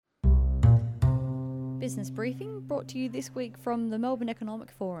Business Briefing brought to you this week from the Melbourne Economic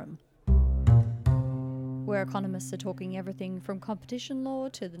Forum, where economists are talking everything from competition law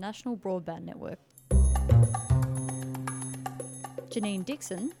to the National Broadband Network. Janine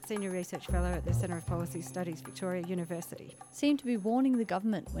Dixon, Senior Research Fellow at the Centre of Policy Studies, Victoria University, seemed to be warning the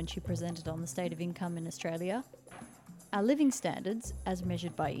government when she presented on the state of income in Australia. Our living standards, as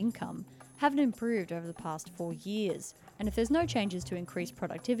measured by income, haven't improved over the past 4 years, and if there's no changes to increase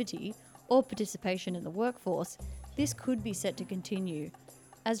productivity or participation in the workforce, this could be set to continue,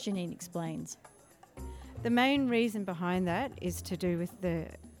 as Janine explains. The main reason behind that is to do with the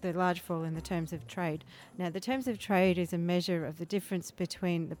large fall in the terms of trade. Now, the terms of trade is a measure of the difference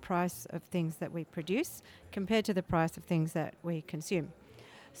between the price of things that we produce compared to the price of things that we consume.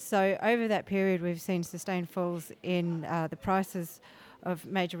 So over that period, we've seen sustained falls in the prices of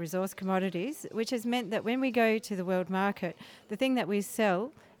major resource commodities, which has meant that when we go to the world market, the thing that we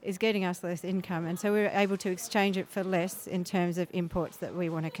sell is getting us less income, and so we're able to exchange it for less in terms of imports that we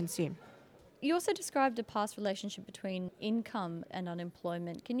want to consume. You also described a past relationship between income and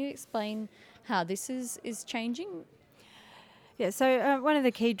unemployment. Can you explain how this is changing? Yeah, so one of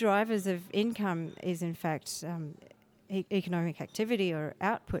the key drivers of income is, in fact, economic activity or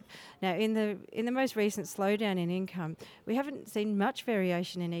output. Now, in the most recent slowdown in income, we haven't seen much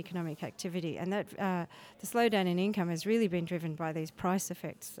variation in economic activity, and that the slowdown in income has really been driven by these price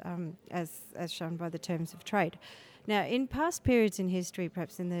effects, as shown by the terms of trade. Now, in past periods in history,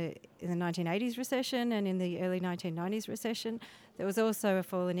 perhaps in the 1980s recession and in the early 1990s recession, there was also a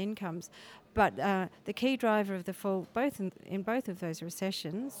fall in incomes. But the key driver of the fall, in both of those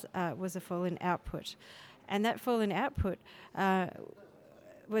recessions, was a fall in output. And that fall in output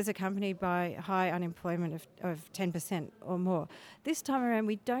was accompanied by high unemployment of 10% or more. This time around,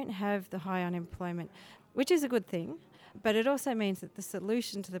 we don't have the high unemployment, which is a good thing, but it also means that the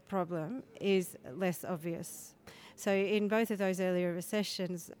solution to the problem is less obvious. So in both of those earlier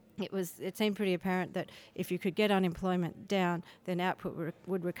recessions, it seemed pretty apparent that if you could get unemployment down, then output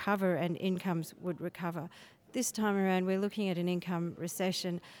would recover and incomes would recover. This time around, we're looking at an income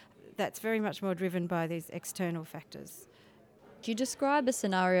recession that's very much more driven by these external factors. You describe a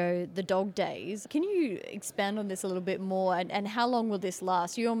scenario, the dog days. Can you expand on this a little bit more, and how long will this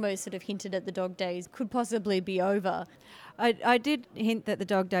last? You almost sort of hinted at the dog days could possibly be over. I did hint that the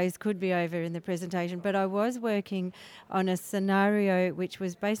dog days could be over in the presentation, but I was working on a scenario which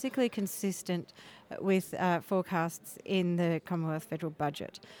was basically consistent with forecasts in the Commonwealth federal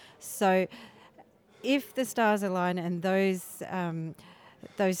budget. So if the stars align and those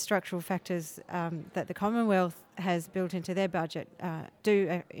structural factors that the Commonwealth has built into their budget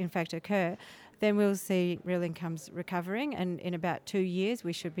do in fact occur, then we'll see real incomes recovering, and in about 2 years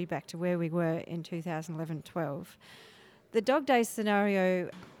we should be back to where we were in 2011-12. The dog days scenario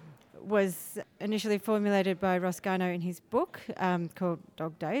was initially formulated by Ross Garnaut in his book called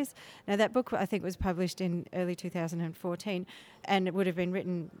Dog Days. Now, that book I think was published in early 2014, and it would have been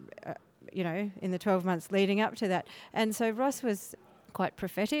written in the 12 months leading up to that. And so Ross was quite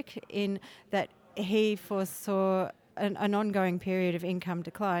prophetic in that he foresaw an ongoing period of income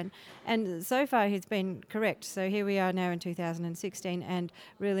decline, and so far he's been correct. So here we are now in 2016, and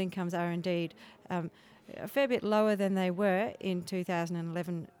real incomes are indeed a fair bit lower than they were in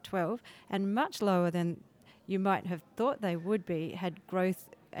 2011-12, and much lower than you might have thought they would be had growth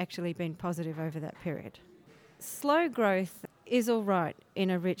actually been positive over that period. Slow growth is all right in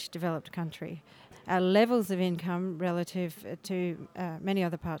a rich developed country. Our levels of income relative to many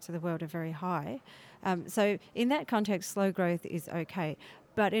other parts of the world are very high. So in that context, slow growth is okay.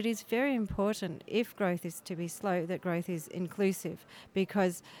 But it is very important, if growth is to be slow, that growth is inclusive,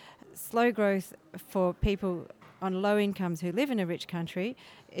 because slow growth for people on low incomes who live in a rich country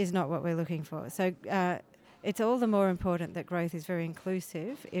is not what we're looking for. So it's all the more important that growth is very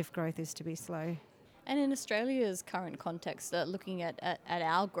inclusive if growth is to be slow. And in Australia's current context, looking at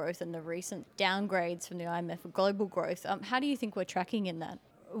our growth and the recent downgrades from the IMF for global growth, how do you think we're tracking in that?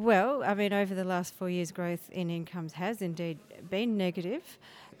 Well, I mean, over the last 4 years, growth in incomes has indeed been negative.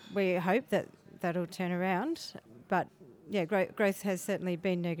 We hope that that'll turn around, but yeah, growth has certainly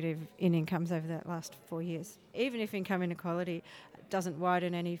been negative in incomes over that last 4 years. Even if income inequality doesn't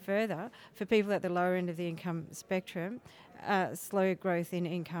widen any further, for people at the lower end of the income spectrum, slow growth in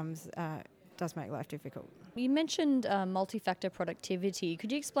incomes does make life difficult. You mentioned multi-factor productivity.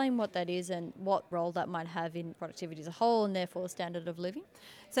 Could you explain what that is and what role that might have in productivity as a whole and therefore standard of living?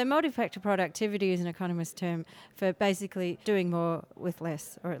 So multi-factor productivity is an economist term for basically doing more with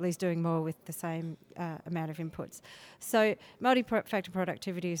less, or at least doing more with the same amount of inputs. So multi-factor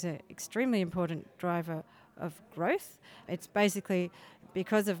productivity is an extremely important driver of growth. It's basically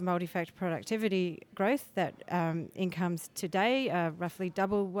because of multi-factor productivity growth, that incomes today are roughly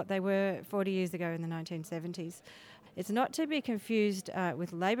double what they were 40 years ago in the 1970s. It's not to be confused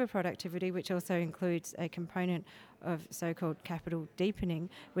with labour productivity, which also includes a component of so-called capital deepening,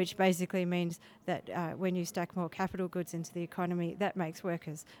 which basically means that when you stack more capital goods into the economy, that makes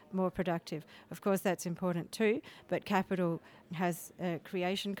workers more productive. Of course, that's important too, but capital has a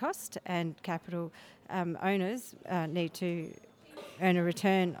creation cost, and capital owners need to earn a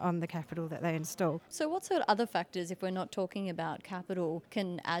return on the capital that they install. So what sort of other factors, if we're not talking about capital,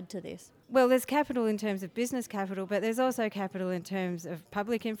 can add to this? Well, there's capital in terms of business capital, but there's also capital in terms of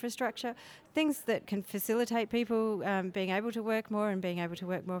public infrastructure, things that can facilitate people being able to work more and being able to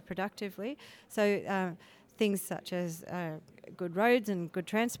work more productively. So things such as good roads and good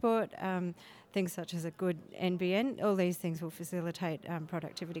transport, things such as a good NBN, all these things will facilitate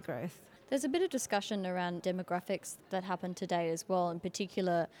productivity growth. There's a bit of discussion around demographics that happen today as well, in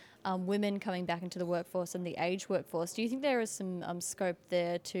particular women coming back into the workforce and the aged workforce. Do you think there is some scope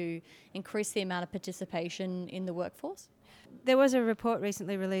there to increase the amount of participation in the workforce? There was a report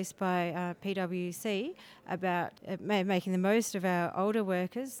recently released by PwC about making the most of our older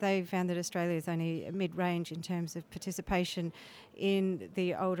workers. They found that Australia is only mid-range in terms of participation in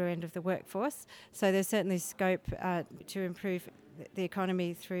the older end of the workforce. So there's certainly scope to improve the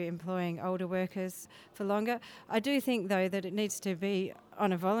economy through employing older workers for longer. I do think, though, that it needs to be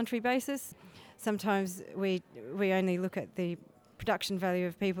on a voluntary basis. Sometimes we only look at the production value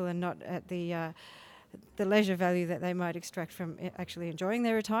of people and not at the leisure value that they might extract from actually enjoying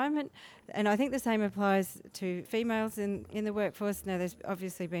their retirement. And I think the same applies to females in the workforce. Now, there's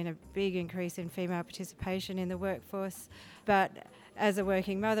obviously been a big increase in female participation in the workforce, but as a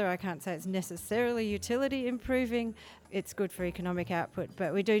working mother, I can't say it's necessarily utility improving. It's good for economic output,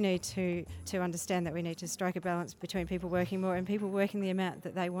 but we do need to understand that we need to strike a balance between people working more and people working the amount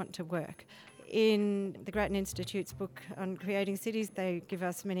that they want to work. In the Grattan Institute's book on creating cities, they give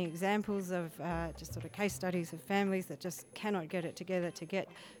us many examples of just sort of case studies of families that just cannot get it together to get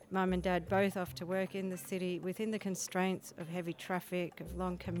mum and dad both off to work in the city within the constraints of heavy traffic, of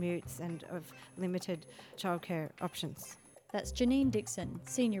long commutes and of limited childcare options. That's Janine Dixon,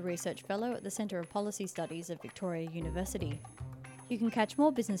 Senior Research Fellow at the Centre of Policy Studies at Victoria University. You can catch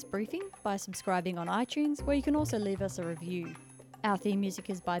more Business Briefing by subscribing on iTunes, where you can also leave us a review. Our theme music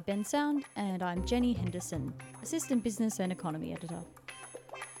is by Ben Sound, and I'm Jenny Henderson, Assistant Business and Economy Editor.